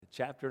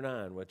chapter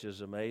 9, which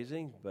is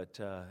amazing. But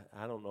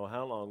I don't know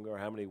how long or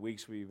how many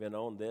weeks we've been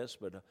on this,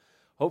 but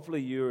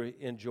hopefully you're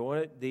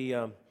enjoying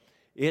it.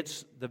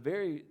 It's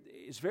very,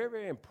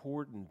 very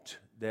important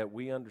that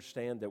we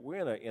understand that we're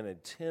in an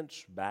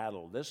intense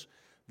battle.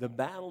 The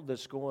battle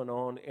that's going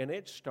on, and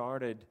it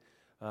started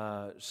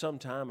some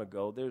time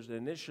ago. There's an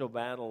initial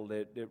battle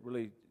that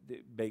really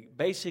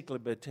basically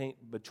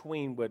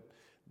between what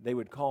they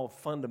would call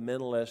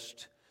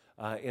fundamentalist,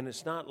 and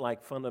it's not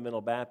like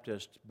fundamental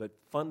Baptist, but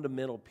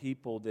fundamental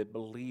people that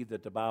believe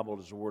that the Bible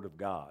is the Word of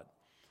God.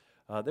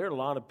 There are a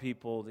lot of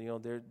people,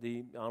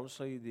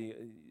 honestly,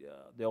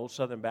 the old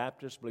Southern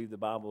Baptists believe the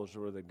Bible is the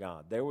Word of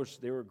God. There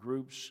were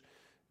groups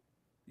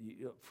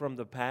from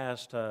the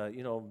past.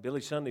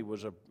 Billy Sunday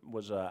was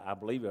I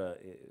believe a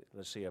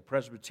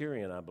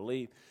Presbyterian, I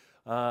believe.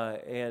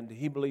 And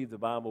he believed the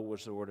Bible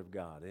was the Word of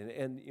God,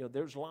 and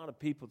there's a lot of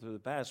people through the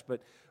past,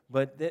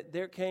 but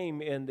there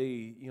came in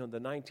the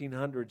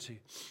 1900s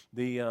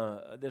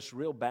this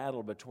real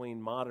battle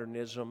between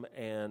modernism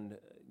and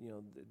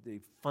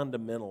the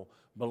fundamental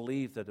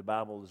belief that the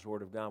Bible is the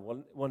Word of God.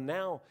 Well,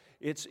 now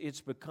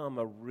it's become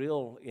a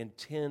real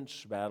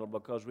intense battle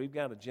because we've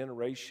got a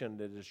generation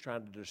that is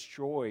trying to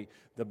destroy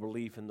the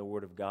belief in the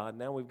Word of God.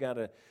 Now we've got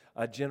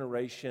a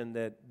generation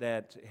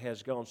that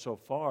has gone so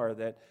far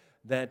that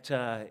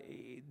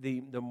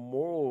the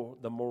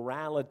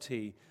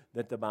morality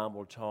that the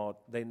Bible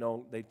taught,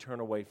 they turn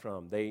away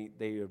from. They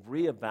have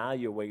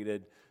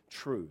reevaluated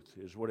truth,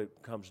 is what it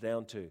comes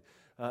down to.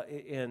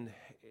 And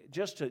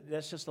that's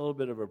just a little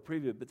bit of a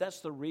preview, but that's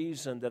the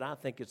reason that I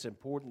think it's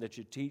important that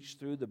you teach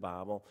through the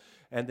Bible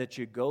and that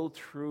you go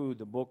through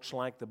the books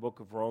like the book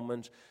of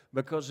Romans,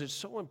 because it's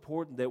so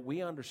important that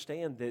we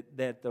understand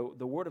that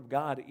the Word of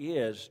God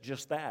is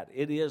just that.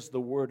 It is the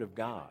Word of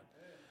God.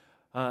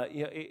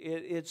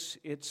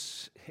 It's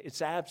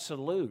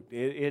absolute.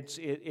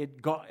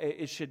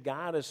 It should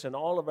guide us in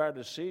all of our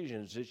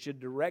decisions. It should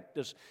direct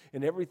us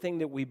in everything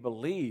that we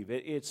believe.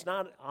 It's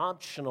not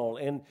optional.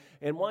 And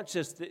watch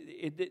this.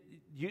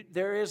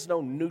 There is no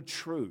new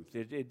truth.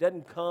 It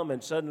doesn't come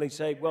and suddenly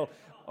say, well,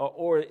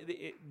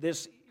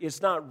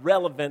 it's not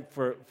relevant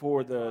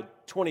for the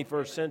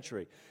 21st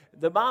century.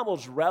 The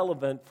Bible's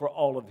relevant for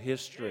all of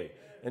history.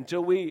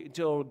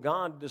 Until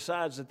God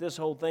decides that this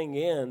whole thing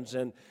ends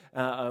and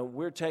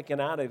we're taken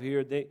out of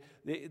here,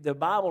 the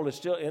Bible is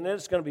still, and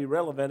it's going to be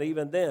relevant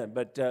even then.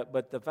 But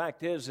the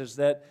fact is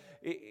that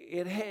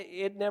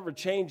it never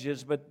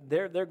changes. But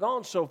they're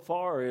gone so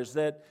far is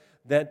that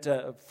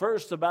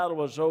first the battle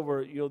was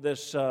over.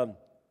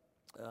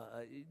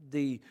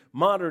 The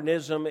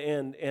modernism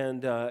and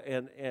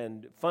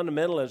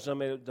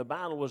fundamentalism, the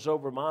battle was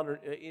over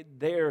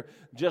there,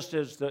 just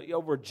as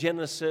over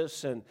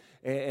Genesis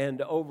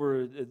and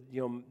over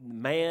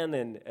man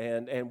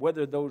and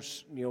whether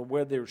those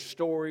whether they're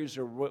stories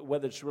or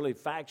whether it's really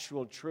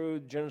factual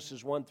truth,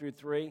 Genesis 1 through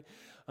 3.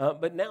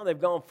 But now they've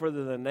gone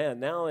further than that.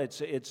 Now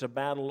it's a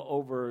battle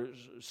over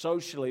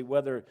socially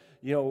whether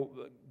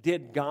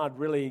did God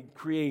really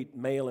create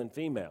male and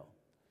female.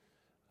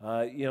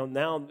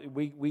 Now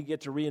we get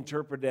to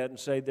reinterpret that and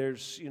say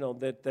there's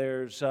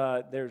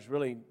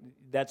really,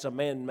 that's a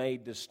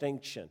man-made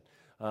distinction,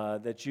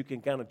 that you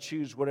can kind of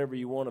choose whatever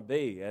you want to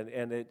be,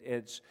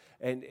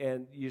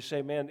 and you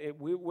say, man,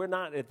 we're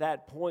not at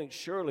that point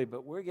surely,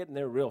 but we're getting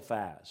there real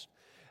fast,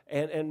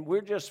 and we're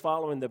just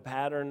following the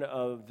pattern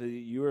of the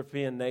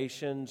European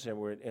nations, and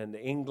we're in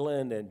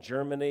England and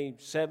Germany.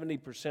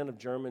 70% of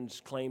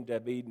Germans claim to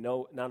be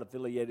not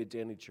affiliated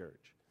to any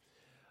church.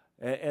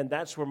 And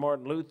that's where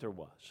Martin Luther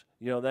was.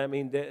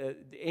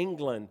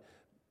 England,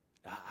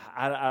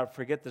 I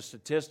forget the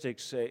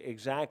statistics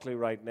exactly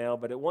right now,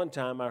 but at one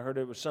time I heard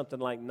it was something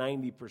like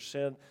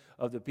 90%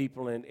 of the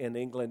people in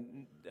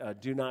England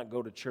do not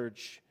go to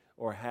church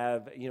or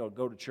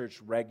go to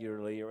church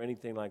regularly or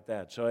anything like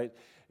that. So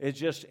it's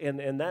just,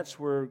 and that's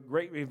where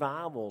great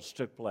revivals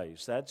took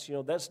place. That's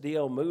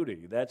D.L.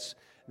 Moody. That's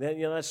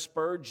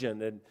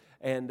Spurgeon,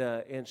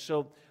 and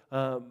so.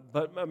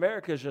 But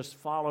America is just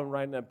following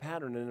right in that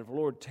pattern, and if the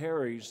Lord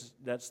tarries,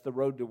 that's the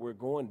road that we're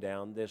going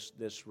down, this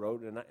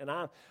road. And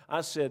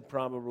I said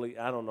probably,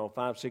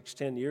 5, 6,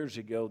 10 years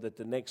ago that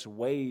the next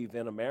wave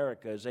in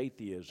America is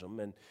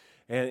atheism,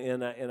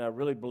 and I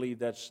really believe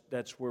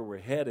that's where we're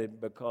headed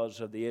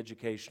because of the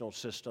educational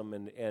system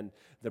and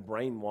the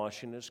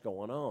brainwashing that's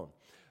going on.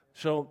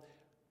 So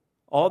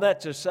all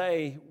that to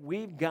say,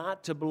 we've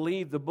got to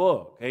believe the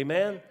book.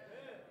 Amen?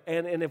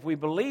 And if we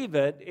believe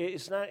it,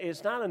 it's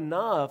not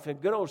enough.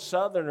 And good old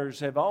Southerners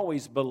have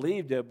always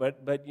believed it,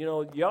 but you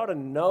ought to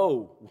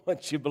know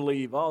what you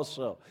believe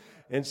also.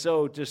 And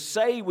so to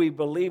say we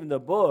believe in the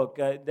book,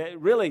 that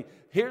really,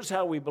 here's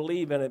how we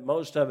believe in it.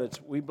 Most of it,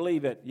 we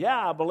believe it.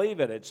 Yeah, I believe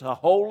it. It's a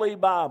holy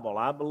Bible.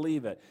 I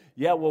believe it.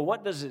 Yeah, well,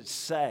 what does it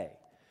say?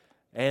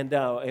 And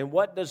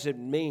what does it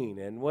mean?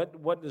 And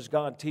what is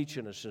God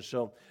teaching us? And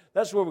so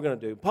that's what we're going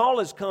to do. Paul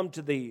has come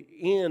to the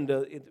end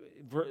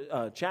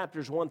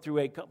chapters 1 through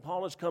 8,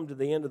 Paul has come to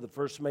the end of the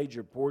first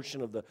major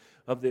portion of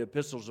the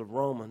epistles of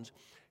Romans,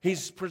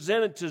 He's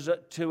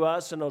presented to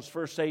us in those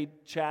first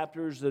 8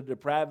 chapters the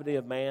depravity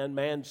of man,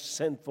 man's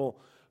sinful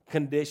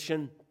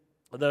condition.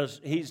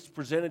 He's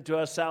presented to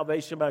us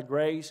salvation by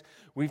grace.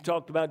 We've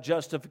talked about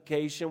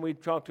justification. We've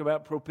talked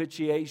about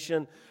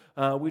propitiation.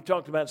 We've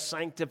talked about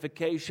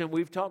sanctification.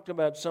 We've talked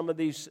about some of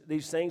these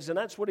things, and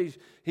that's what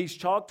he's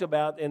talked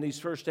about in these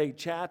first 8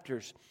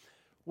 chapters.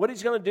 What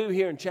he's going to do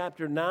here in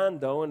chapter 9,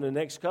 though, in the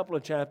next couple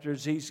of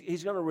chapters, he's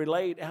going to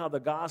relate how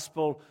the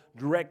gospel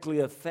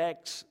directly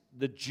affects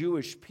the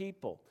Jewish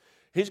people.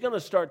 He's going to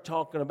start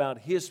talking about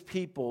his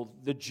people,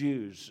 the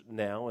Jews,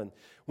 now. And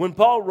when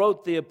Paul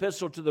wrote the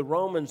epistle to the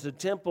Romans, the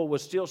temple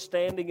was still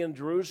standing in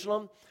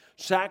Jerusalem.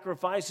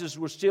 Sacrifices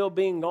were still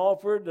being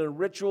offered. The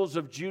rituals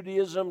of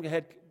Judaism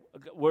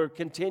were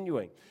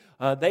continuing.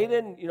 They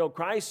didn't,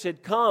 Christ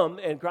had come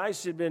and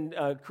Christ had been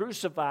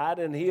crucified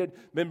and he had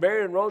been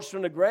buried and rose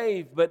from the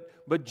grave,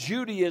 but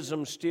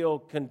Judaism still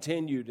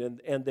continued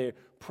and their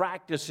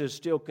practices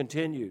still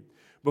continued.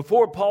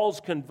 Before Paul's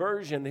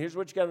conversion, here's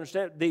what you got to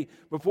understand.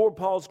 Before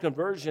Paul's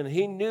conversion,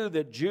 he knew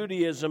that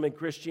Judaism and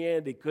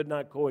Christianity could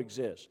not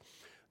coexist.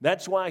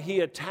 That's why he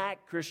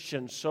attacked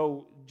Christians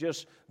so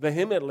just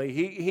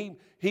vehemently.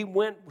 He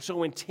went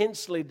so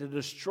intensely to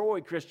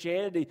destroy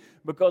Christianity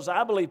because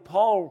I believe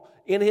Paul,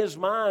 in his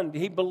mind,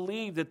 he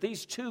believed that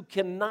these two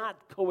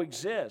cannot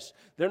coexist.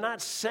 They're not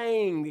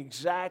saying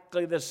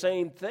exactly the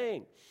same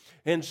thing.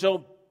 And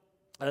so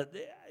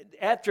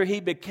after he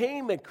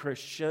became a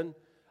Christian,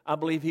 I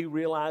believe he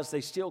realized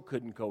they still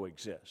couldn't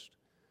coexist.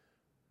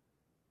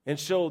 And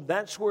so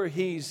that's where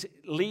he's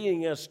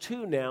leading us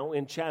to now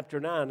in chapter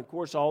 9. Of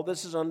course, all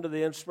this is under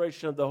the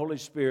inspiration of the Holy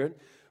Spirit,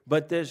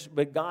 but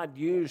God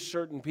used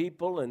certain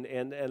people,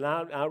 and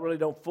I really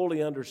don't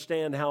fully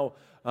understand how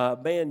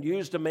man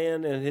used a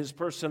man and his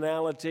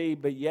personality,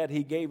 but yet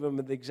he gave him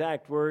the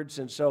exact words,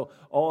 and so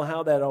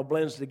how that all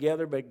blends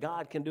together. But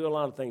God can do a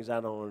lot of things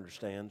I don't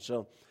understand.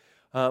 So,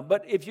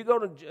 but if you go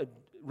to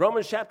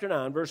Romans chapter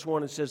 9, verse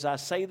 1, it says, I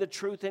say the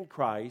truth in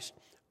Christ,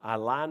 I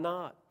lie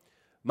not.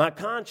 My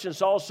conscience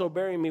also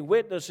bearing me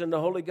witness in the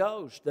Holy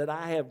Ghost, that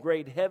I have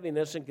great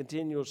heaviness and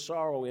continual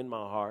sorrow in my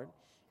heart.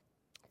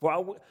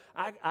 For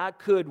I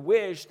could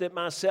wish that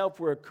myself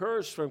were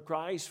accursed from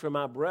Christ for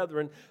my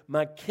brethren,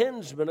 my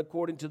kinsmen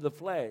according to the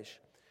flesh,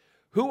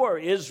 who are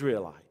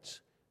Israelites,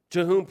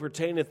 to whom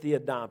pertaineth the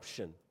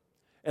adoption,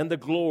 and the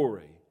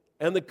glory,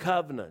 and the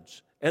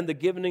covenants, and the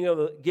giving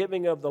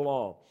of the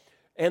law,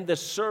 and the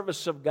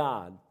service of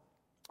God,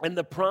 and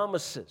the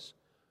promises,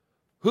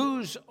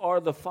 whose are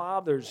the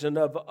fathers, and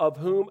of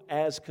whom,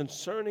 as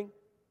concerning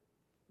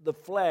the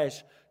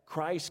flesh,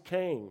 Christ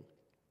came,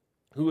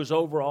 who is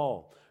over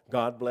all,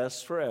 God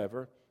bless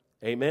forever.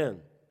 Amen.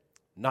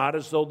 Not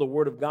as though the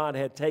word of God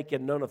had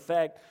taken none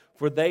effect,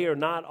 for they are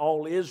not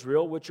all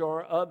Israel which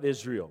are of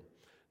Israel.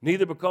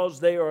 Neither because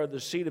they are the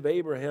seed of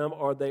Abraham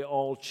are they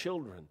all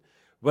children.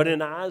 But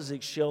in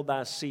Isaac shall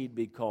thy seed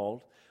be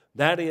called.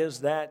 That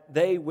is, that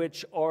they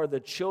which are the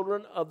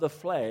children of the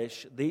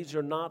flesh, these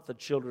are not the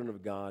children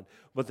of God,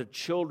 but the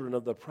children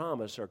of the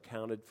promise are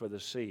counted for the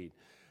seed.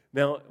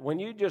 Now, when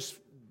you just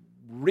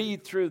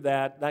read through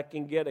that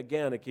can get,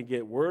 again, it can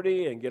get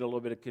wordy and get a little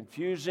bit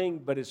confusing,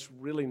 but it's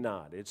really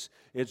not. It's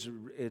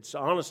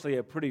honestly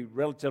a pretty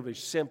relatively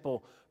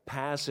simple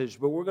passage,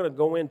 but we're going to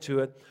go into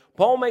it.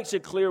 Paul makes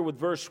it clear with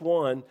verse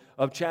 1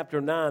 of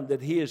chapter 9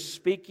 that he is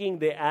speaking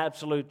the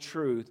absolute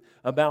truth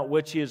about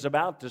which he is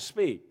about to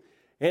speak.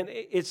 And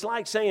it's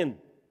like saying,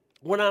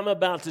 what I'm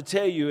about to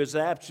tell you is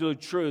the absolute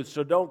truth,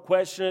 so don't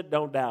question it,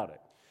 don't doubt it.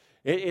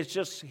 It's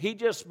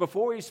just,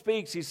 before he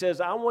speaks, he says,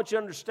 I want you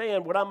to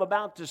understand what I'm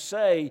about to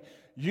say.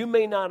 You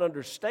may not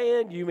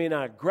understand, you may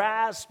not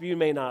grasp, you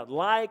may not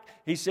like.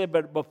 He said,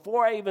 but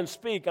before I even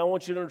speak, I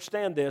want you to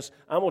understand this.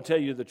 I'm going to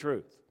tell you the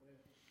truth.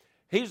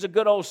 He's a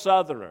good old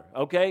Southerner,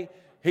 okay?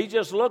 He's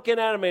just looking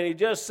at him and he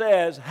just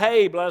says,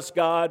 hey, bless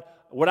God,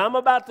 what I'm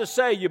about to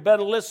say, you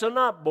better listen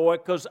up, boy,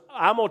 because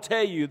I'm going to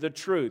tell you the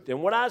truth.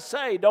 And what I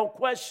say, don't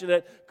question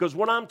it, because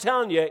what I'm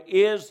telling you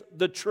is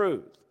the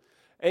truth.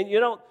 And you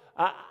know,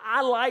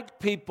 I like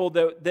people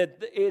that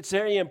it's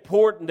very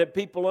important that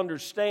people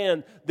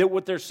understand that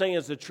what they're saying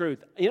is the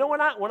truth. You know,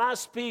 when I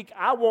speak,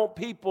 I want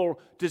people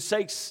to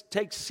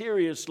take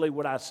seriously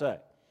what I say.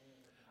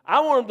 I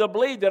want them to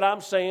believe that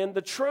I'm saying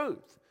the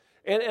truth.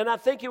 And I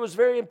think it was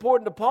very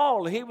important to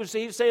Paul.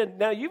 He's saying,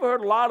 now you've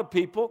heard a lot of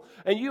people,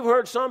 and you've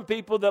heard some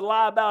people that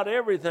lie about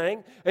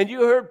everything, and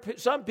you heard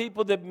some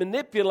people that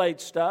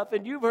manipulate stuff,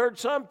 and you've heard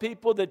some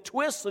people that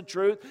twist the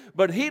truth,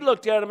 but he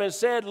looked at him and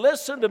said,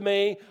 listen to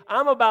me,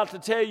 I'm about to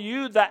tell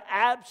you the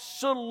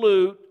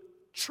absolute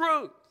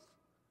truth.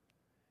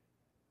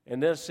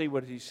 And let's see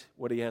what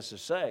he has to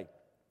say.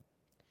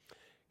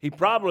 He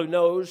probably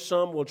knows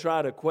some will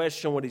try to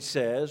question what he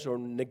says or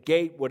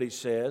negate what he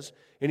says,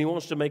 and he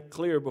wants to make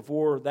clear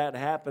before that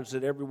happens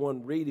that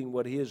everyone reading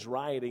what he is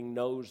writing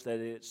knows that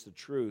it's the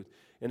truth.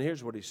 And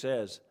here's what he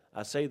says,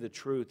 I say the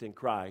truth in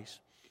Christ,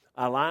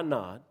 I lie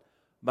not,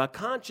 my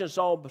conscience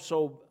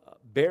also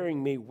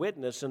bearing me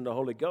witness in the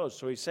Holy Ghost.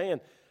 So he's saying,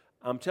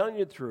 I'm telling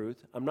you the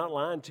truth, I'm not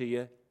lying to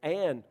you,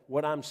 and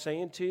what I'm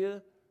saying to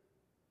you,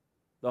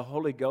 the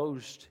Holy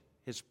Ghost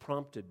has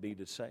prompted me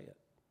to say it.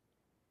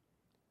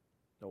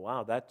 Now,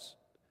 wow,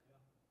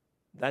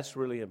 that's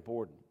really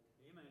important.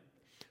 Amen.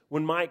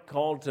 When Mike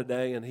called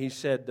today and he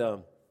said,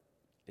 Dad,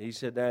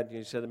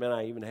 man,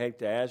 I even hate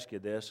to ask you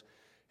this.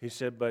 He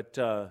said, but,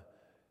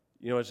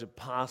 is it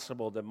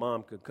possible that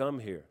Mom could come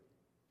here?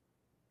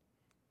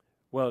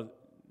 Well,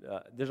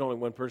 there's only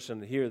one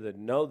person here that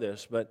know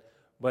this,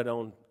 but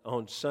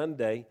on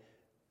Sunday,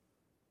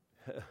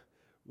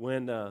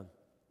 when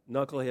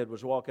Knucklehead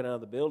was walking out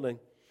of the building,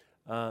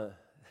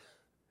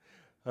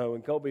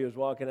 when Kobe was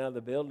walking out of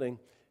the building,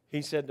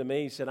 he said to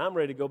me, he said, I'm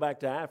ready to go back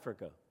to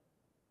Africa.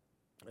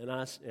 And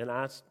I said,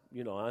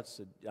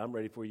 I'm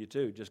ready for you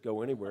too. Just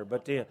go anywhere.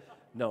 But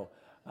no.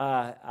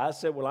 I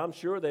said, well, I'm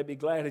sure they'd be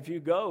glad if you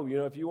go.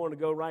 If you want to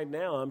go right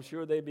now, I'm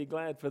sure they'd be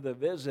glad for the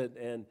visit.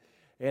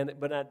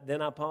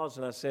 Then I paused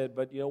and I said,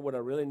 but what I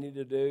really need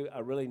to do? I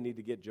really need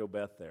to get Joe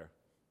Beth there.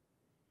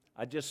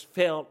 I just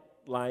felt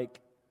like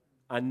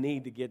I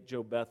need to get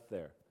Joe Beth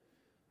there.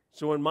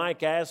 So when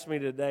Mike asked me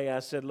today, I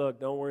said, look,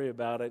 don't worry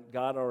about it.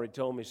 God already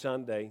told me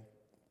Sunday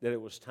that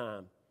it was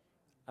time.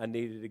 I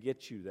needed to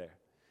get you there.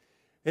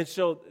 And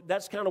so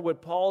that's kind of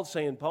what Paul's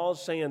saying.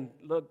 Paul's saying,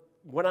 look,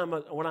 what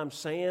I'm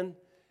saying,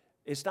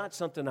 it's not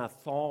something I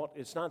thought.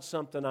 It's not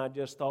something I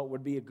just thought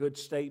would be a good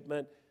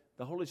statement.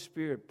 The Holy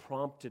Spirit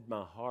prompted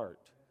my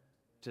heart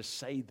to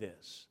say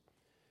this.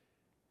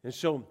 And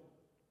so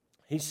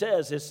he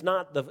says it's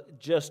not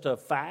just a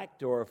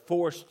fact or a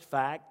forced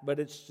fact, but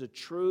it's the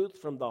truth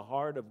from the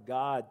heart of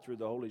God through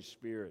the Holy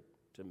Spirit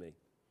to me.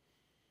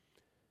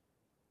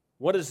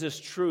 What is this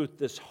truth,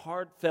 this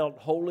heartfelt,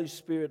 Holy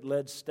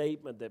Spirit-led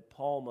statement that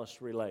Paul must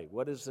relay?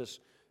 What is this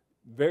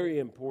very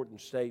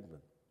important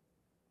statement?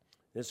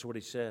 This is what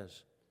he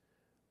says,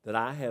 that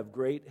I have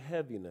great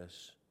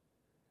heaviness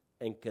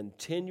and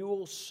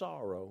continual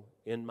sorrow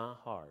in my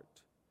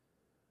heart,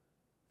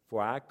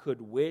 for I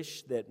could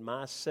wish that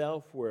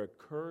myself were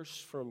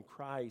accursed from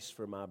Christ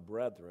for my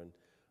brethren,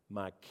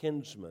 my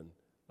kinsmen,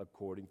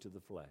 according to the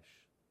flesh.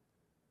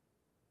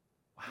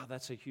 Wow,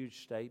 that's a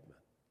huge statement.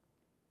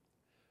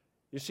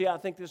 You see, I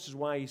think this is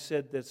why he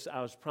said this.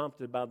 I was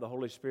prompted by the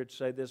Holy Spirit to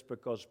say this,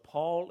 because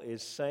Paul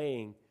is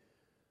saying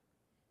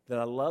that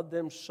I love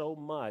them so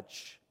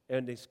much,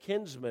 and his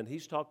kinsmen,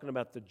 he's talking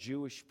about the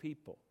Jewish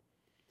people.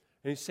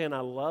 And he's saying, I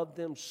love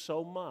them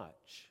so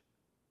much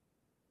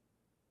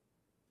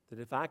that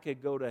if I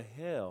could go to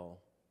hell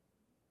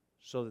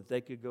so that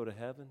they could go to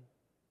heaven,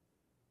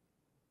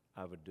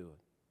 I would do it.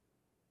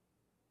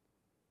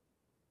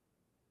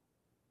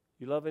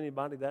 You love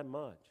anybody that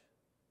much?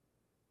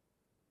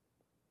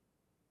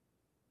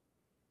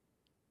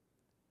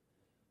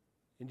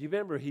 And you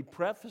remember, he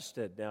prefaced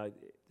it. Now,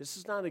 this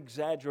is not an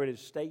exaggerated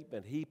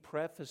statement. He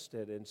prefaced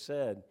it and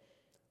said,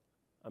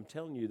 I'm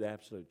telling you the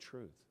absolute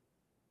truth.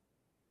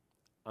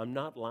 I'm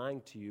not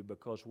lying to you,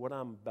 because what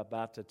I'm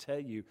about to tell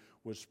you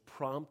was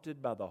prompted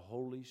by the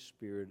Holy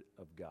Spirit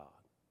of God.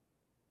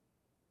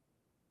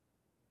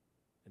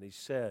 And he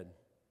said,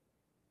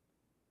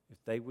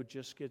 if they would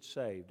just get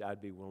saved,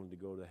 I'd be willing to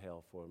go to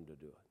hell for them to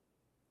do it.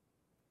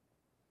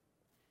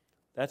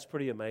 That's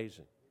pretty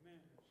amazing. Amen.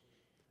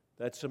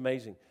 That's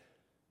amazing.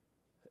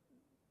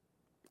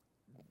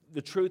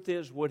 The truth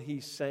is what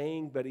he's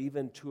saying, but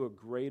even to a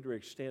greater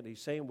extent,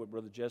 he's saying what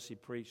Brother Jesse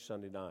preached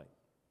Sunday night.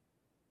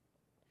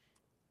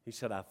 He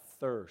said, I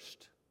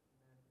thirst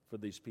for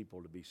these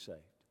people to be saved.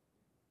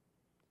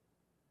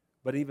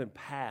 But even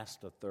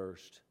past a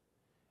thirst,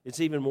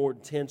 it's even more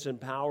intense and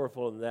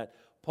powerful than that.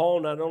 Paul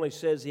not only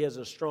says he has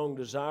a strong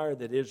desire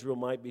that Israel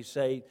might be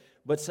saved,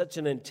 but such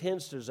an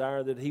intense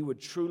desire that he would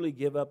truly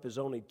give up his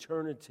own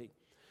eternity.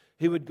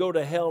 He would go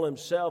to hell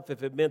himself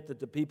if it meant that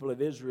the people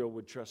of Israel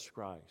would trust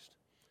Christ.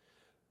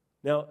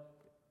 Now,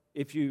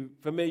 if you're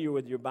familiar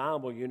with your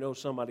Bible, you know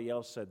somebody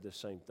else said the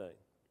same thing.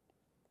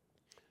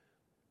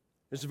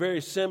 It's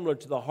very similar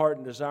to the heart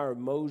and desire of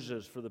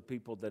Moses for the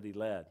people that he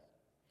led.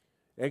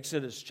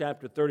 Exodus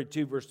chapter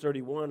 32, verse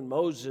 31,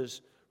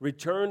 Moses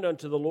returned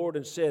unto the Lord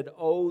and said,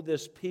 Oh,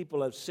 this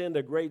people have sinned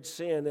a great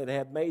sin and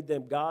have made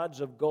them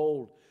gods of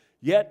gold.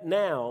 Yet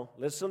now,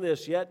 listen to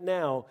this, yet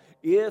now,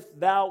 if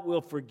thou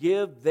wilt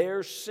forgive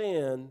their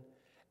sin,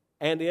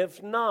 and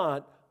if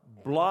not,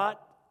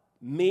 blot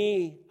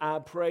me, I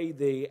pray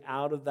thee,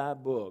 out of thy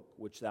book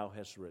which thou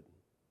hast written.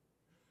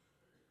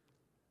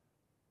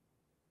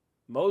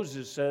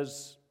 Moses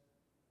says,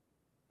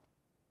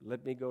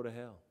 let me go to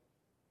hell.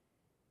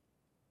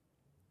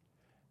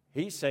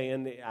 He's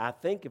saying, I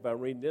think if I'm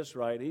reading this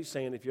right, he's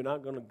saying if you're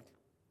not going to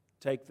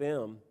take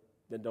them,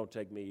 then don't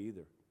take me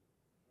either.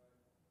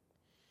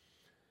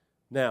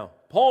 Now,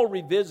 Paul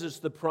revisits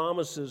the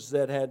promises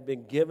that had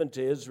been given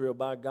to Israel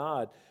by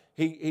God.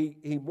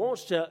 He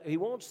wants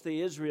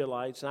the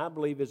Israelites, and I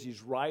believe as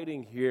he's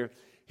writing here,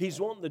 he's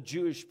wanting the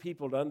Jewish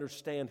people to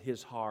understand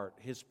his heart,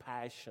 his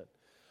passion.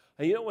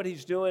 And you know what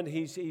he's doing?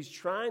 He's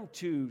trying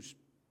to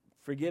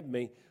forgive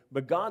me,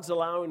 but God's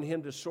allowing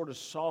him to sort of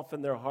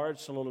soften their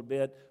hearts a little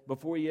bit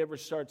before he ever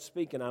starts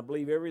speaking. I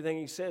believe everything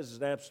he says is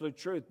the absolute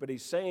truth, but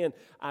he's saying,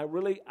 I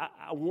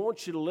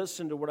want you to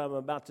listen to what I'm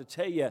about to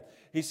tell you.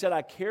 He said,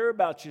 I care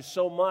about you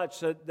so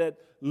much that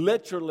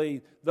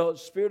literally the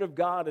Spirit of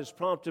God has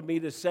prompted me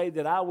to say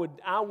that I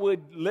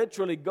would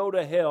literally go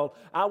to hell.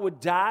 I would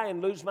die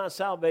and lose my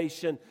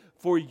salvation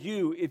for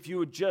you if you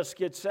would just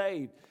get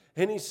saved.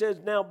 And he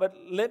says, now, but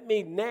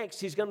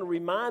he's going to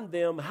remind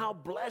them how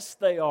blessed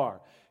they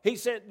are. He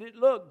said,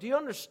 look, do you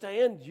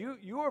understand?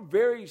 You are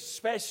very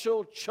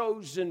special,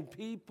 chosen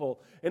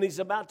people. And he's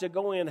about to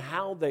go in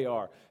how they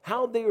are.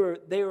 How they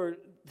are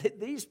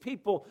these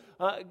people,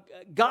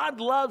 God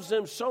loves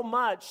them so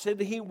much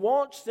that he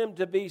wants them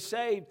to be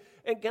saved.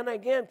 And can I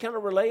again kind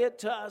of relay it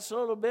to us a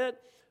little bit?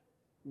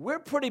 We're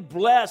pretty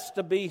blessed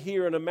to be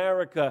here in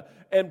America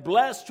and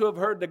blessed to have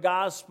heard the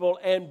gospel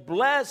and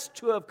blessed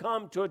to have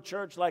come to a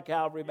church like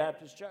Calvary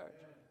Baptist Church.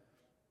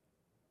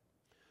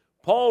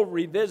 Paul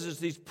revisits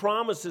these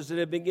promises that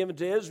had been given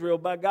to Israel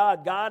by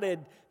God. God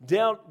had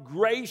dealt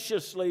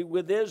graciously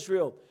with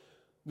Israel.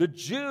 The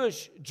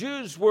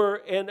Jews were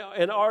and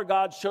are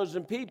God's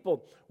chosen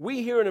people.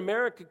 We here in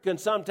America can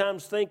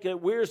sometimes think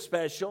that we're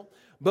special,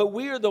 but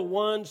we are the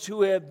ones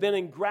who have been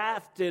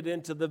engrafted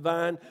into the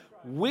vine.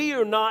 We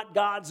are not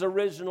God's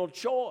original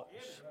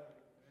choice.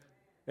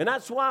 And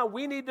that's why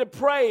we need to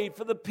pray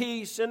for the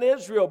peace in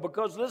Israel,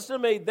 because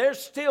listen to me, they're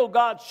still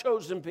God's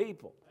chosen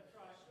people.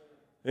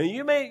 And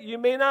you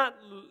may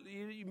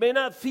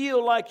not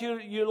feel like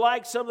you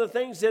like some of the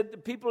things that the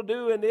people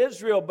do in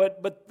Israel,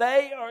 but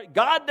they are.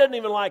 God doesn't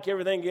even like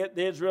everything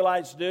the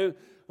Israelites do.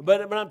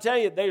 But I'm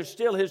telling you, they're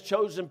still His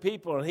chosen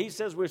people, and He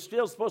says we're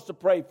still supposed to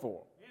pray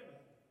for them.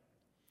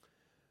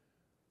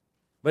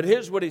 But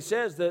here's what He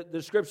says.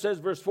 The scripture says,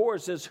 verse 4,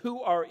 it says,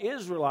 "Who are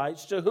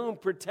Israelites, to whom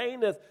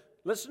pertaineth,"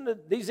 listen to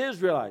these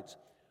Israelites,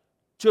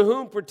 "to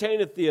whom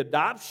pertaineth the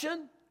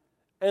adoption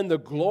and the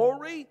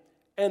glory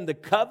and the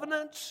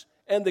covenants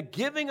and the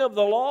giving of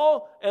the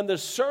law and the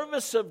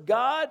service of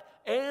God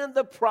and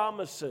the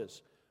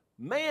promises."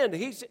 Man,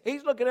 he's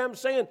looking at them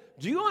saying,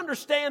 do you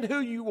understand who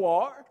you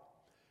are?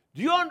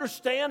 Do you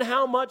understand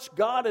how much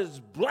God has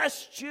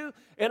blessed you?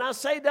 And I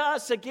say to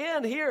us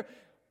again here,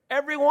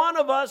 every one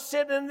of us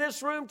sitting in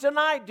this room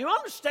tonight, do you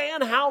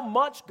understand how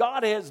much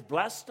God has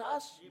blessed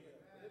us?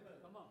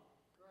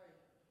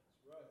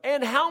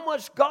 And how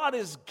much God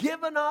has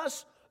given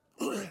us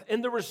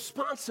and the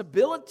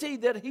responsibility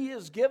that He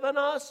has given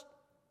us?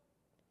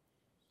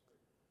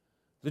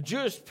 The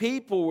Jewish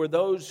people were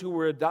those who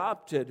were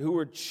adopted, who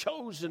were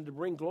chosen to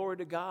bring glory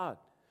to God.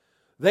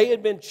 They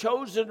had been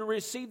chosen to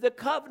receive the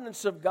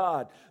covenants of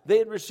God. They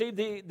had received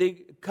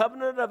the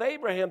covenant of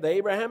Abraham, the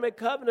Abrahamic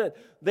covenant.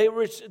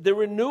 The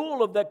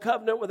renewal of that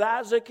covenant with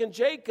Isaac and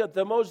Jacob,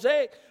 the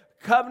Mosaic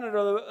covenant,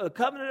 or the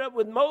covenant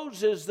with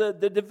Moses, the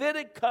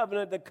Davidic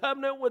covenant, the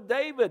covenant with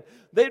David.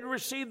 They'd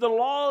received the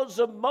laws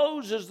of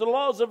Moses. The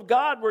laws of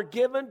God were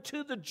given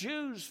to the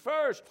Jews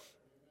first.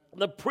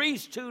 The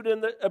priesthood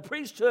and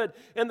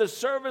the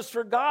service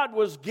for God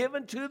was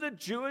given to the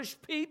Jewish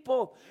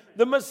people.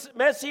 The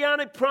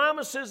messianic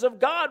promises of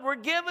God were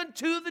given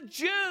to the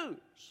Jews.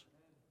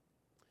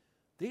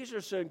 These are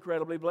so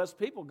incredibly blessed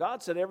people.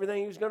 God said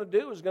everything He was going to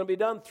do was going to be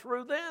done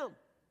through them.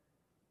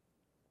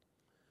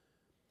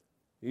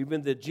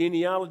 Even the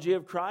genealogy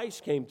of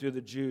Christ came through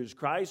the Jews.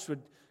 Christ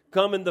would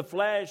come in the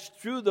flesh,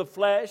 through the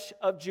flesh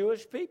of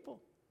Jewish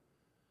people.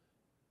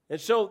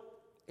 And so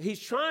He's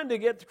trying to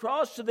get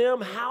across to them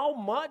how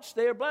much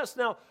they are blessed.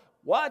 Now,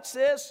 watch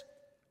this.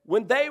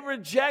 When they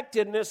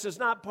rejected, and this is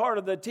not part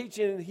of the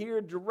teaching here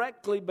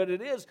directly, but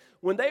it is.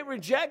 When they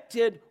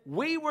rejected,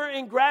 we were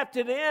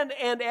engrafted in,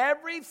 and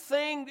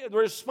everything, the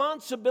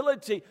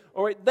responsibility,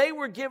 or they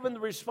were given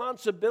the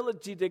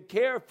responsibility to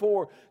care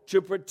for,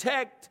 to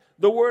protect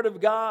the Word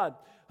of God.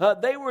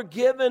 They were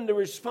given the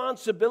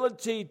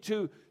responsibility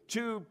to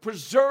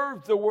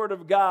preserve the Word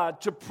of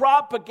God, to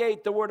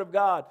propagate the Word of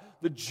God.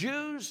 The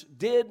Jews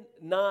did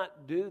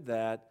not do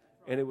that,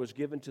 and it was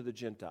given to the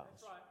Gentiles.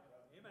 That's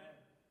right. Amen.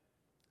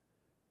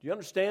 Do you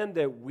understand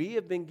that we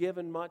have been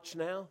given much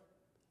now?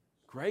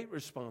 Great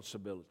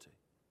responsibility.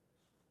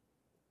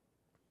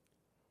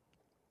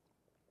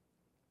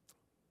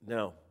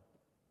 Now,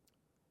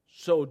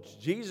 so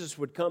Jesus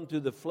would come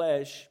through the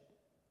flesh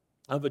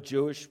of a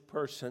Jewish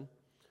person.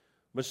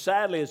 But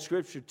sadly, as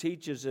Scripture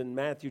teaches in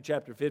Matthew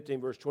chapter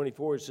 15, verse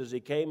 24, it says, He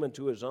came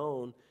unto His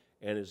own,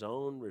 and His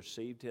own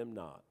received Him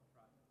not.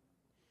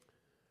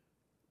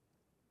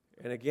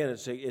 And again,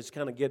 it's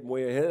kind of getting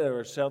way ahead of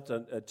ourselves,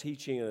 a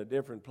teaching in a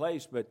different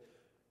place, but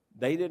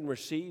they didn't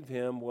receive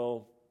Him.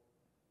 Well,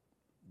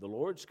 the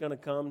Lord's going to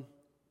come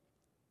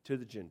to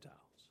the Gentiles.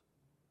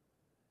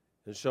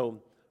 And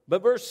so,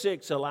 but verse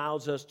 6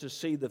 allows us to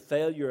see the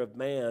failure of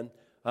man,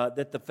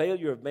 that the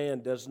failure of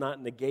man does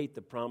not negate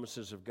the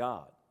promises of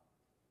God.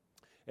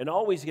 And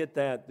always get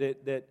that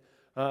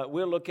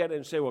we'll look at it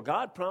and say, well,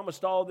 God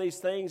promised all these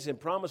things and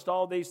promised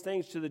all these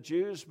things to the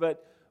Jews,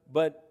 but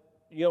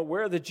you know,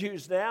 where are the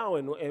Jews now,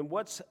 and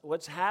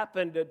what's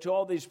happened to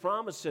all these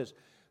promises?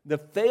 The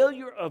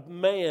failure of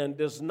man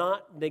does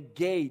not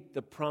negate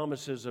the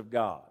promises of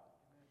God.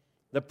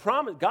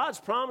 God's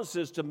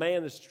promises to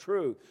man is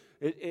true.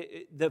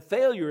 The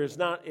failure is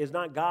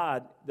not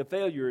God. The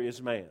failure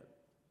is man.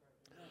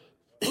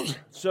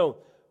 So,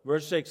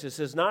 verse 6, it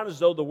says, not as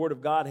though the word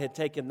of God had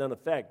taken none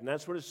effect. And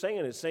that's what it's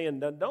saying. It's saying,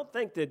 don't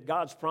think that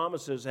God's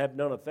promises have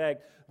none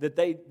effect, that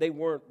they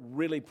weren't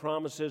really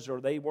promises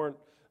or they weren't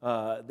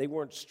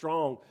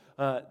strong.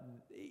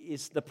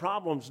 The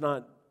problem's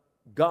not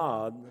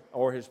God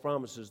or his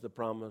promises. The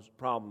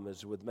problem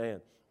is with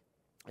man.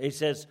 He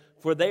says,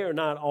 for they are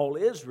not all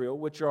Israel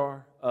which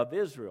are of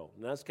Israel.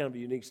 And that's kind of a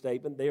unique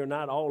statement. They are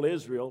not all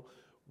Israel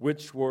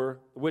which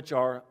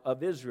are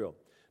of Israel.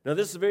 Now,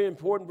 this is a very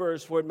important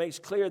verse, for it makes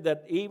clear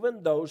that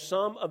even though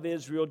some of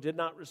Israel did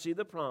not receive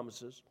the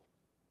promises,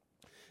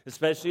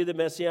 especially the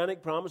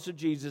messianic promise of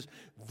Jesus,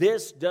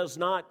 this does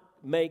not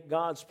make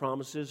God's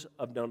promises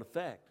of none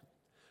effect.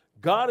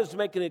 God is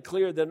making it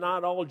clear that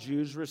not all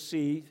Jews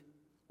receive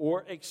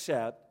or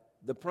accept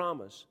the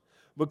promise.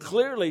 But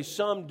clearly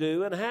some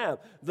do and have.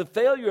 The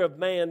failure of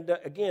man,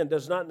 again,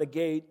 does not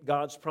negate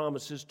God's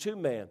promises to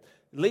man.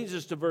 It leads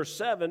us to verse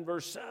 7.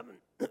 Verse 7,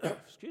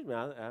 excuse me,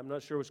 I'm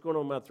not sure what's going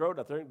on in my throat.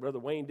 I think Brother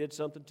Wayne did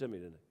something to me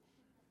today.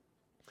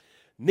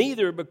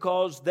 Neither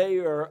because they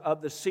are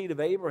of the seed of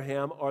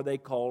Abraham are they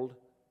called,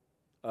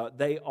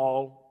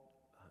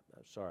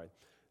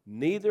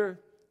 neither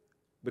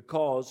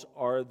because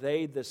are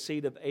they the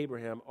seed of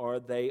Abraham are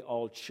they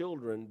all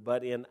children,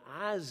 but in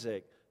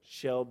Isaac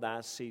shall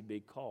thy seed be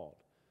called.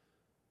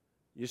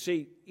 You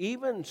see,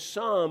 even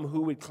some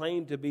who would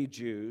claim to be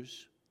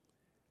Jews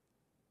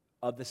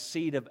of the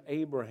seed of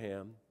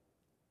Abraham,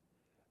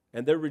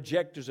 and they're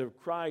rejectors of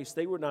Christ,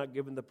 they were not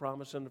given the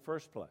promise in the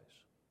first place.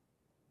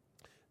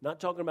 Not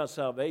talking about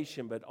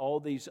salvation, but all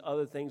these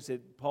other things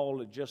that Paul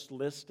had just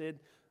listed,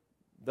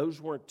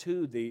 those weren't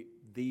to the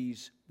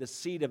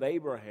seed of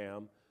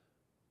Abraham,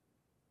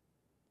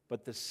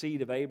 but the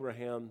seed of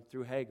Abraham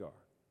through Hagar.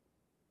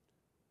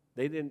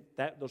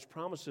 Those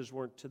promises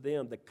weren't to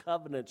them. The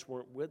covenants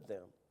weren't with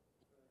them.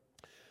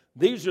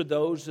 These are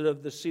those that are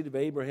of the seed of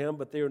Abraham,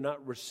 but they are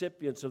not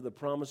recipients of the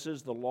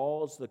promises, the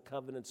laws, the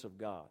covenants of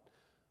God.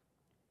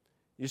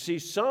 You see,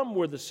 some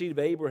were the seed of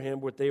Abraham,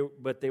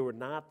 but they were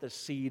not the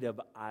seed of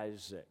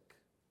Isaac.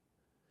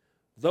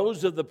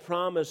 Those of the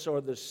promise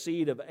are the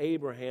seed of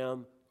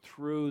Abraham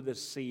through the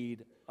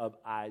seed of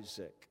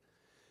Isaac.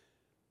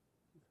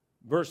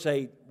 Verse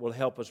 8 will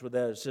help us with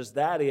that. It says,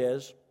 that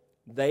is,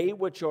 they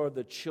which are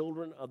the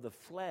children of the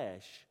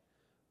flesh,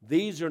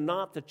 these are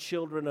not the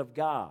children of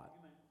God,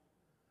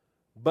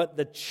 but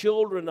the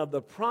children of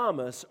the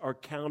promise are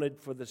counted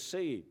for the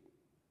seed.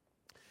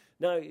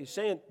 Now, he's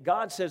saying,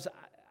 God says,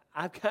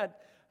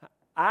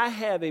 I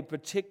have a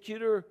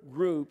particular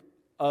group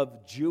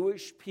of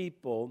Jewish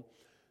people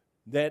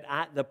that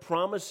the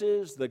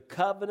promises, the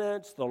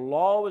covenants, the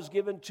law was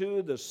given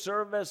to, the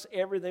service,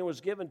 everything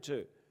was given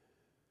to.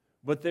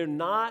 But they're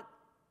not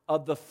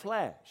of the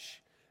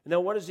flesh. Now,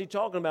 what is he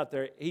talking about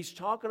there? He's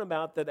talking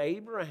about that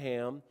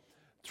Abraham,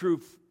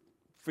 through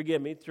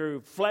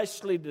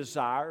fleshly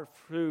desire,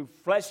 through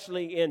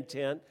fleshly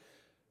intent,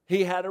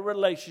 he had a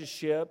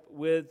relationship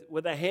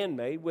with a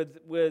handmaid,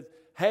 with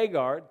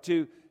Hagar,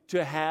 to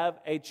have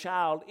a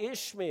child,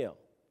 Ishmael.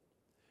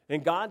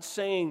 And God's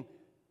saying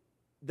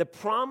the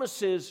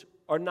promises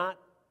are not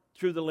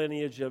through the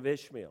lineage of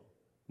Ishmael,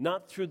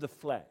 not through the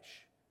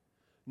flesh.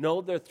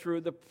 No, they're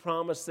through the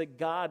promise that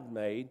God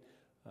made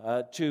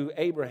to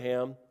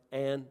Abraham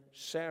and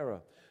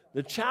Sarah.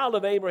 The child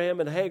of Abraham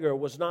and Hagar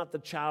was not the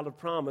child of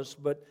promise,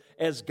 but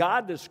as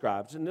God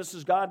describes, and this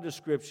is God's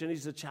description,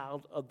 he's the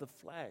child of the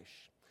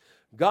flesh.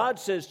 God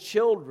says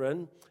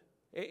children,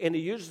 and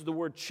he uses the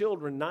word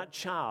children, not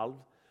child.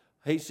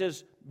 He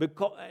says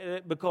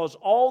because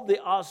all the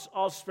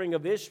offspring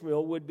of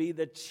Ishmael would be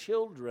the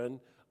children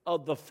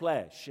of the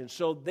flesh. And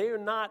so they're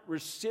not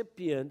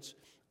recipients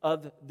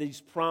of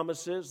these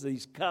promises,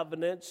 these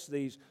covenants,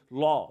 these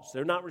laws.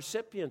 They're not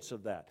recipients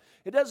of that.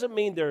 It doesn't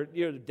mean they're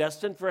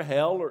destined for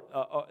hell,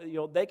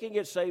 or they can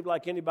get saved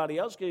like anybody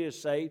else can get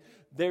saved.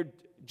 They're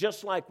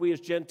just like we as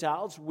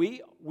Gentiles.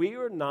 We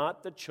are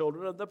not the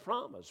children of the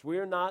promise. We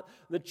are not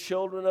the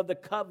children of the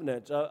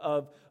covenant,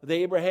 of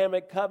the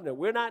Abrahamic covenant.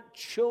 We're not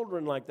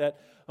children like that.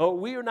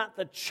 We are not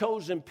the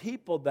chosen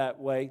people that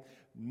way.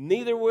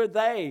 Neither were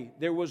they.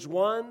 There was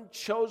one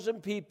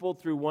chosen people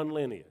through one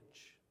lineage.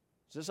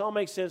 Does this all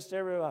make sense to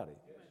everybody?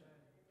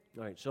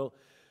 All right, so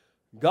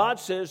God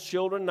says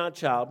children, not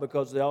child,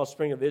 because the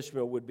offspring of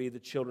Ishmael would be the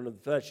children of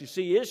the flesh. You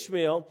see,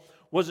 Ishmael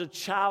was a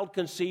child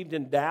conceived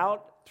in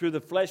doubt through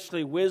the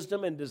fleshly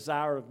wisdom and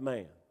desire of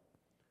man.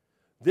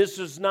 This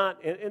is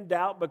not in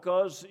doubt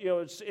because,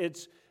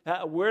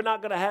 we're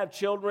not going to have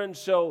children,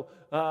 so,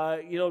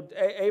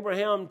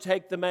 Abraham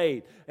take the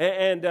maid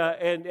and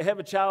have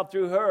a child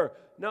through her.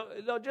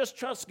 No, just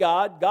trust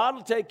God. God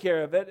will take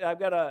care of it. I've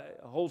got a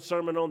whole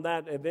sermon on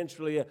that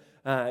eventually,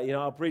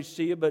 I'll preach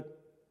to you. But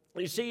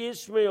you see,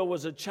 Ishmael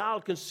was a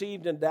child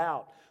conceived in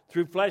doubt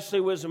through fleshly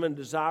wisdom and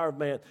desire of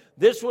man.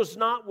 This was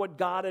not what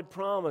God had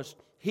promised.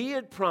 he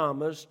had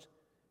promised,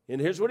 and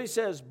here's what he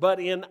says, but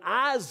in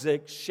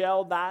Isaac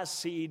shall thy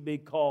seed be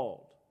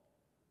called.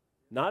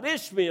 Not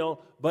Ishmael,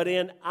 but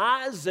in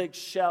Isaac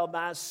shall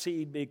thy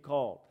seed be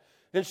called.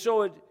 And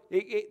so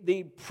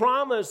the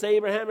promise, the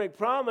Abrahamic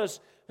promise,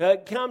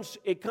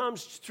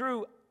 comes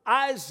through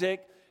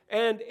Isaac,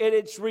 and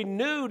it's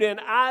renewed in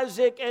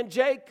Isaac and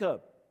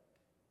Jacob.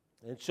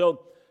 And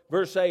so,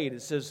 verse 8,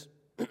 it says,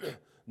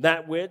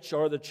 that which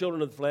are the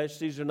children of the flesh,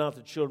 these are not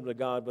the children of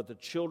God, but the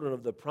children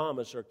of the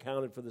promise are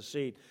counted for the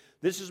seed.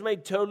 This is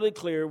made totally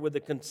clear with the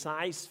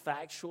concise,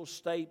 factual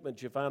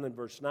statement you find in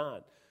verse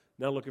 9.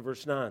 Now look at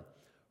verse 9.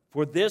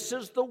 For this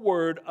is the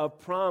word of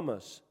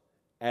promise.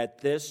 At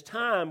this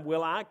time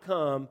will I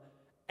come,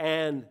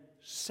 and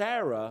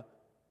Sarah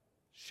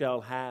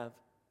shall have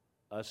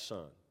a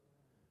son.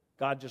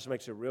 God just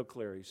makes it real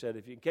clear. He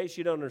said, in case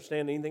you don't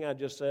understand anything I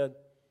just said,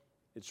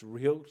 it's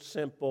real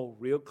simple,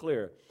 real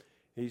clear.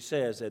 He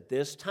says, at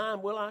this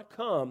time will I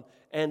come,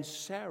 and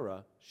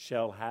Sarah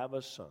shall have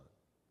a son.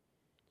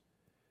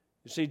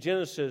 You see,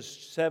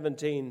 Genesis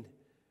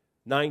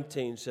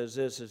 17:19 says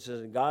this. It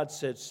says, and God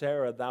said,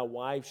 Sarah, thy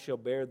wife shall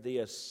bear thee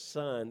a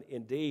son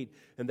indeed,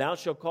 and thou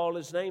shalt call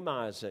his name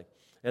Isaac.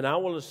 And I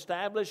will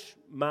establish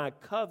my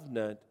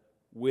covenant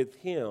with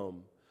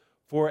him.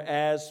 For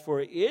as for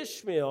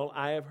Ishmael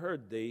I have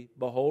heard thee,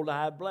 behold,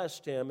 I have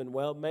blessed him, and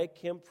will make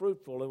him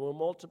fruitful, and will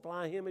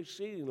multiply him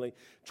exceedingly.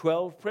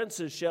 12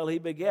 princes shall he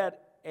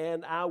beget,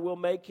 and I will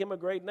make him a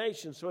great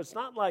nation. So it's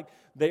not like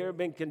they have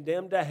been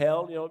condemned to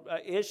hell.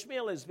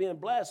 Ishmael is being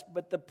blessed,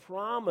 but the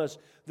promise,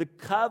 the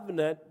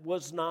covenant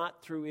was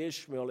not through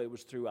Ishmael, it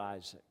was through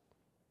Isaac.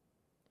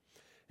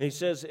 And he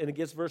says, and it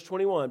gets verse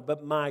 21,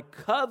 but my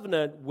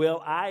covenant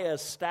will I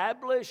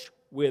establish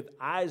with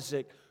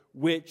Isaac,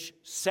 which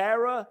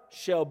Sarah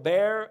shall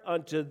bear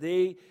unto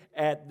thee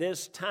at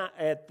this time,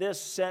 at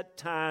this set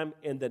time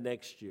in the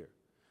next year.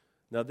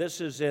 Now this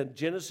is in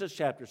Genesis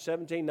chapter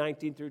 17,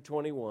 19 through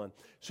 21.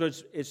 So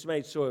it's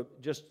made so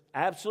just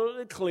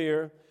absolutely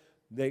clear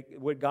that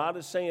what God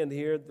is saying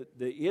here,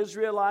 the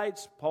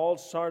Israelites, Paul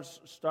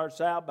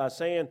starts out by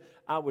saying,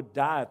 I would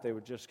die if they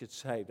would just get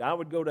saved. I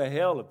would go to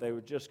hell if they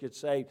would just get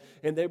saved.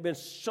 And they've been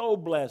so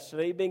blessed.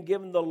 They've been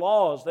given the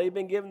laws. They've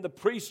been given the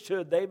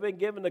priesthood. They've been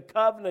given the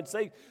covenants.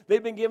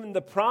 They've been given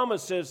the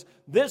promises.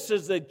 This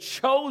is the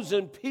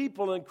chosen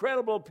people,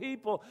 incredible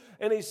people.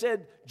 And he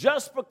said,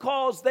 just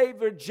because they've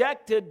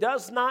rejected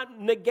does not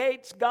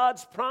negate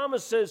God's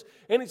promises.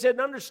 And he said,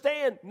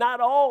 understand,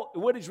 not all,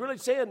 what he's really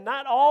saying,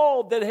 not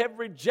all that have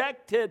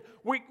rejected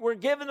were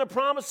given the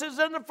promises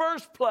in the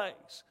first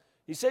place.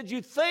 He said,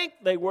 you think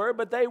they were,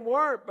 but they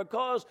weren't,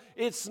 because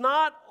it's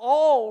not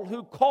all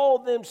who call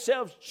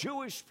themselves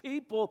Jewish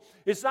people.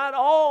 It's not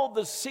all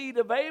the seed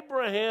of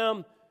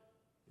Abraham.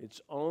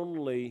 It's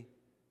only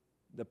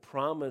the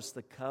promise,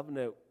 the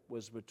covenant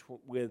was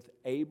with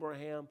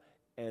Abraham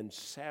and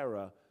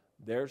Sarah,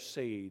 their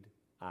seed,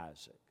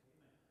 Isaac.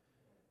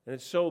 And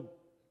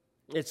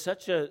it's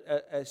such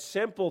a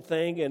simple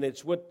thing, and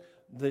it's what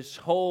this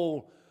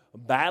whole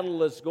battle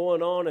that's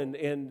going on,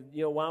 and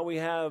why we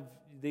have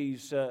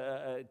these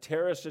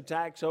terrorist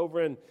attacks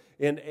over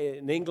in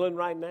England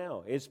right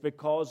now. It's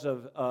because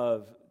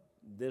of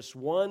this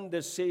one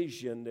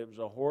decision. It was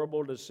a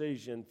horrible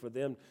decision for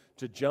them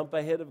to jump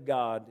ahead of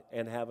God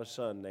and have a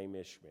son named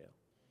Ishmael.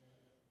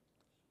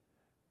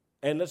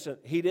 And listen,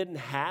 he didn't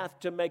have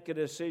to make a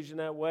decision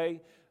that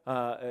way.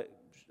 I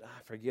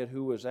forget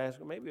who was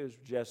asking. Maybe it was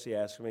Jesse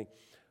asking me,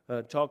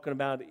 talking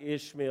about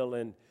Ishmael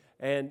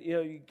and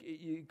you're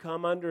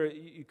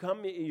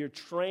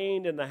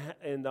trained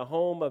in the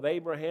home of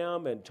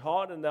Abraham and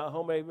taught in the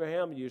home of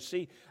Abraham. You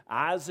see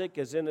Isaac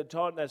is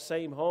taught in that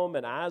same home,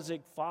 and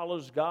Isaac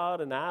follows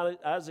God, and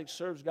Isaac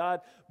serves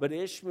God, but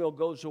Ishmael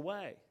goes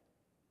away.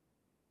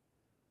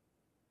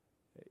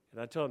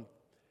 And I told him,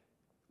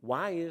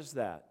 why is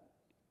that?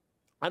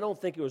 I don't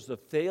think it was the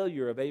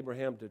failure of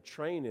Abraham to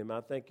train him.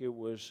 I think it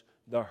was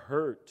the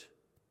hurt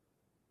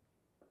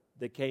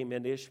that came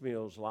in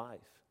Ishmael's life.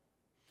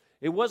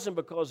 It wasn't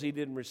because he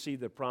didn't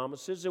receive the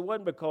promises. It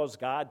wasn't because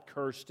God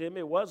cursed him.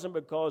 It wasn't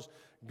because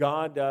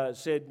God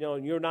said, no,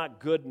 you're not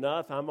good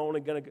enough. I'm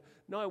only going to...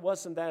 No, it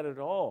wasn't that at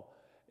all.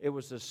 It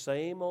was the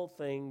same old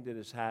thing that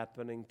is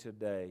happening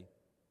today.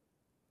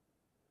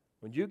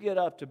 When you get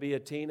up to be a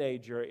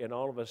teenager and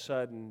all of a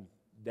sudden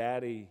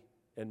daddy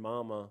and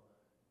mama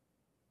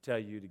tell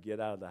you to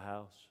get out of the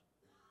house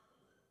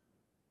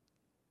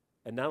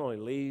and not only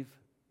leave,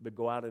 but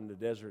go out in the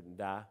desert and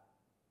die,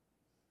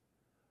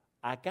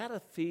 I got a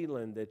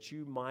feeling that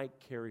you might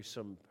carry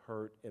some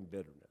hurt and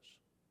bitterness.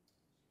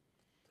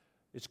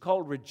 It's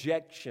called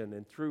rejection,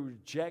 and through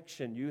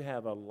rejection, you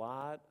have a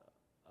lot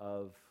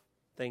of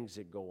things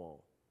that go on.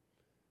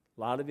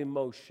 A lot of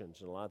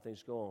emotions and a lot of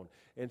things go on.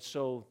 And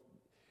so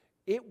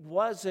it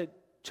wasn't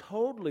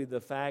totally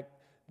the fact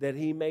that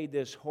he made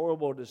this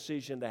horrible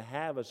decision to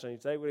have a son.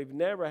 They would have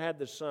never had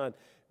the son.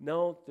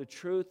 No, the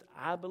truth,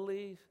 I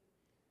believe,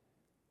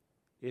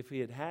 if he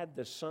had had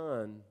the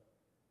son,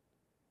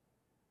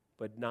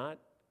 but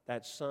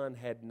that son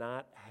had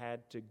not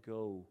had to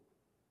go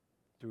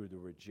through the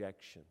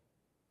rejection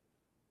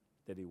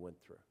that he went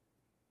through.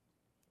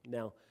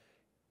 Now,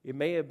 he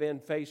may have been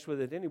faced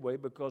with it anyway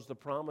because the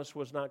promise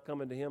was not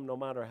coming to him no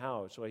matter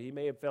how. So he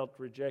may have felt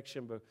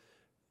rejection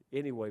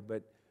anyway.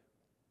 But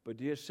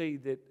do you see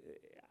that?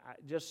 I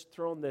just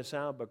thrown this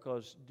out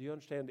because do you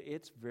understand?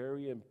 It's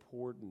very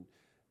important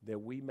that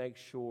we make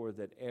sure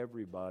that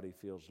everybody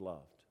feels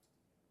loved.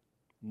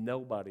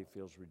 Nobody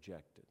feels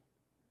rejected.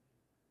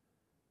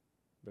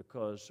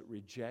 Because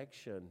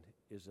rejection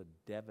is a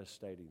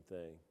devastating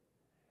thing.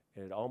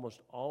 And it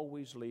almost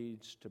always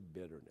leads to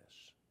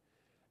bitterness.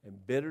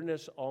 And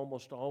bitterness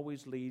almost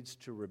always leads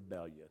to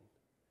rebellion.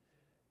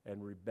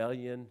 And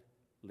rebellion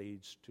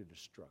leads to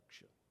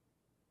destruction.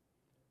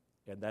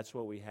 And that's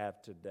what we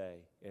have today.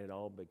 And it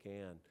all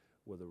began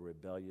with a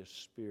rebellious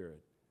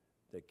spirit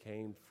that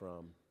came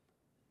from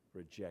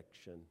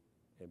rejection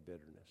and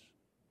bitterness.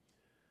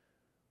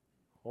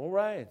 All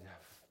right.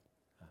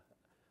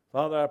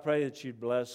 Father, I pray that you'd bless